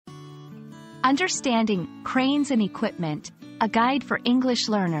Understanding Cranes and Equipment, a guide for English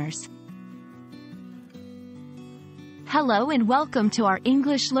learners. Hello and welcome to our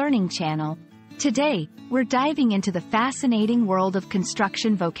English learning channel. Today, we're diving into the fascinating world of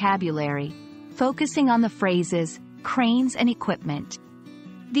construction vocabulary, focusing on the phrases, cranes and equipment.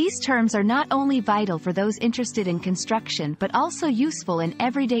 These terms are not only vital for those interested in construction but also useful in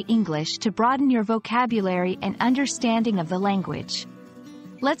everyday English to broaden your vocabulary and understanding of the language.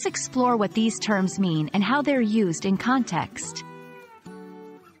 Let's explore what these terms mean and how they're used in context.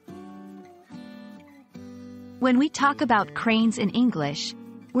 When we talk about cranes in English,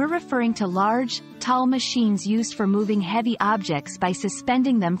 we're referring to large, tall machines used for moving heavy objects by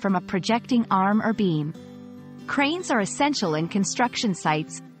suspending them from a projecting arm or beam. Cranes are essential in construction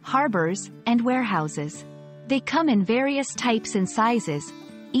sites, harbors, and warehouses. They come in various types and sizes,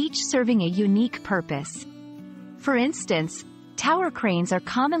 each serving a unique purpose. For instance, tower cranes are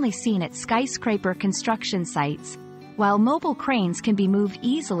commonly seen at skyscraper construction sites, while mobile cranes can be moved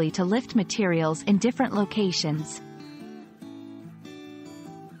easily to lift materials in different locations.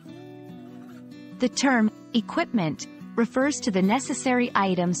 The term equipment refers to the necessary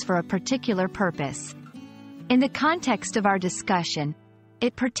items for a particular purpose. In the context of our discussion,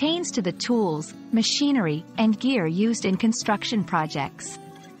 it pertains to the tools, machinery, and gear used in construction projects.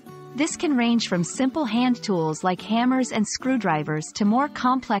 This can range from simple hand tools like hammers and screwdrivers to more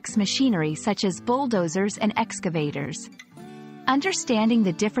complex machinery such as bulldozers and excavators. Understanding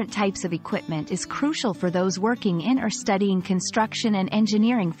the different types of equipment is crucial for those working in or studying construction and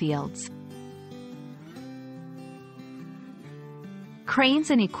engineering fields. Cranes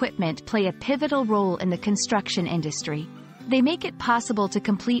and equipment play a pivotal role in the construction industry. They make it possible to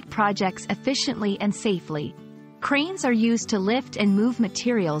complete projects efficiently and safely. Cranes are used to lift and move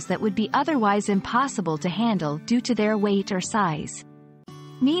materials that would be otherwise impossible to handle due to their weight or size.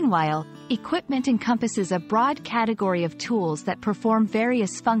 Meanwhile, equipment encompasses a broad category of tools that perform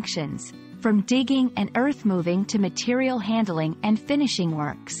various functions, from digging and earth moving to material handling and finishing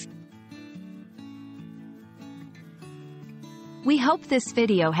works. We hope this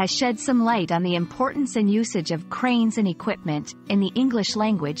video has shed some light on the importance and usage of cranes and equipment in the English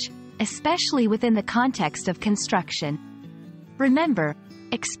language, especially within the context of construction. Remember,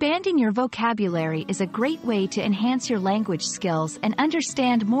 expanding your vocabulary is a great way to enhance your language skills and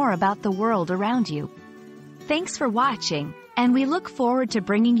understand more about the world around you. Thanks for watching, and we look forward to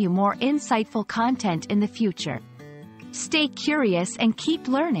bringing you more insightful content in the future. Stay curious and keep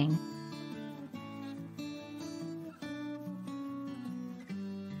learning.